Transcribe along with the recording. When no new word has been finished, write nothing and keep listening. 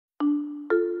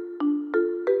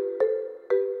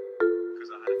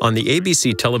On the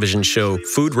ABC television show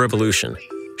Food Revolution,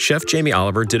 Chef Jamie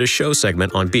Oliver did a show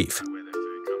segment on beef.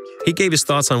 He gave his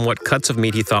thoughts on what cuts of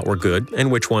meat he thought were good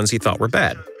and which ones he thought were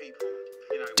bad.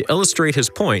 To illustrate his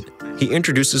point, he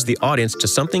introduces the audience to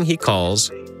something he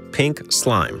calls pink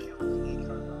slime.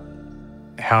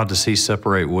 How does he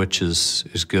separate which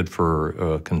is good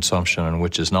for consumption and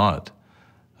which is not?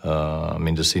 I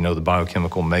mean, does he know the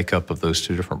biochemical makeup of those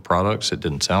two different products? It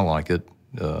didn't sound like it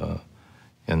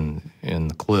in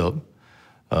the clip,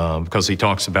 because he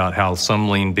talks about how some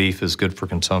lean beef is good for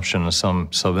consumption and some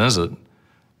isn't.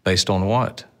 Based on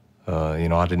what?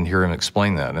 I didn't hear him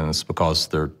explain that, and it's because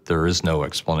there is no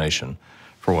explanation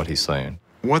for what he's saying.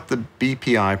 What the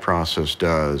BPI process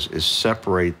does is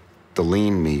separate the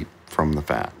lean meat from the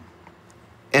fat.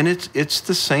 And it's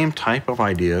the same type of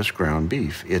idea as ground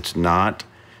beef. It's not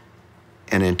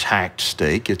an intact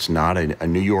steak. It's not a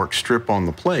New York strip on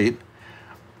the plate,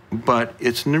 but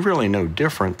it's really no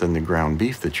different than the ground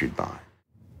beef that you'd buy.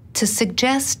 To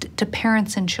suggest to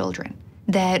parents and children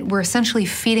that we're essentially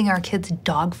feeding our kids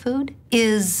dog food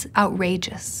is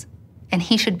outrageous, and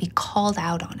he should be called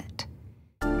out on it.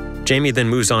 Jamie then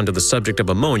moves on to the subject of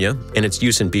ammonia and its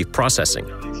use in beef processing.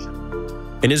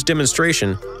 In his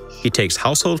demonstration, he takes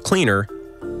household cleaner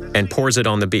and pours it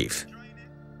on the beef.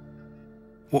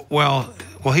 Well,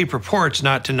 he purports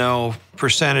not to know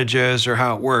percentages or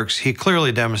how it works. He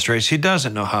clearly demonstrates he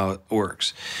doesn't know how it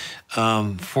works.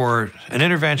 For an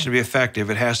intervention to be effective,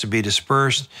 it has to be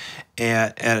dispersed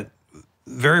at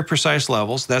very precise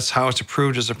levels. That's how it's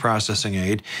approved as a processing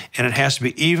aid. And it has to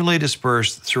be evenly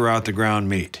dispersed throughout the ground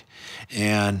meat.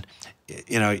 And,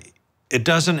 it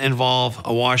doesn't involve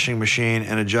a washing machine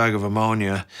and a jug of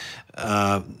ammonia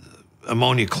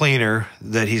cleaner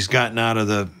that he's gotten out of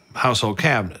the household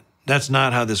cabinet. That's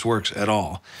not how this works at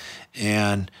all.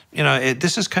 And,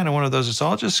 this is kind of one of those, it's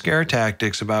all just scare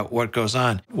tactics about what goes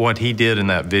on. What he did in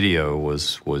that video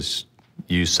was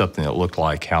use something that looked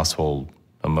like household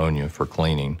ammonia for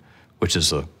cleaning, which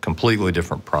is a completely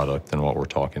different product than what we're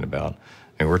talking about.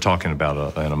 And we're talking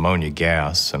about an ammonia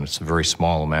gas, and it's a very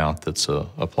small amount that's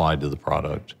applied to the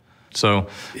product. So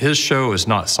his show is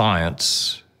not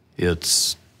science,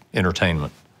 it's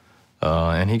entertainment.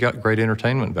 And he got great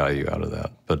entertainment value out of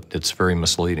that, but it's very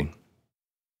misleading.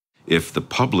 If the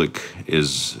public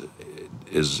is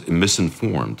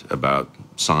misinformed about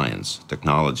science,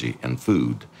 technology, and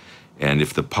food, and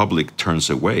if the public turns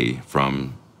away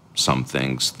from some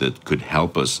things that could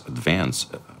help us advance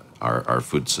our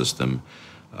food system,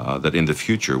 that in the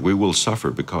future we will suffer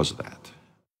because of that.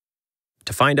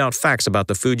 To find out facts about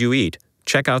the food you eat,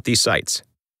 check out these sites.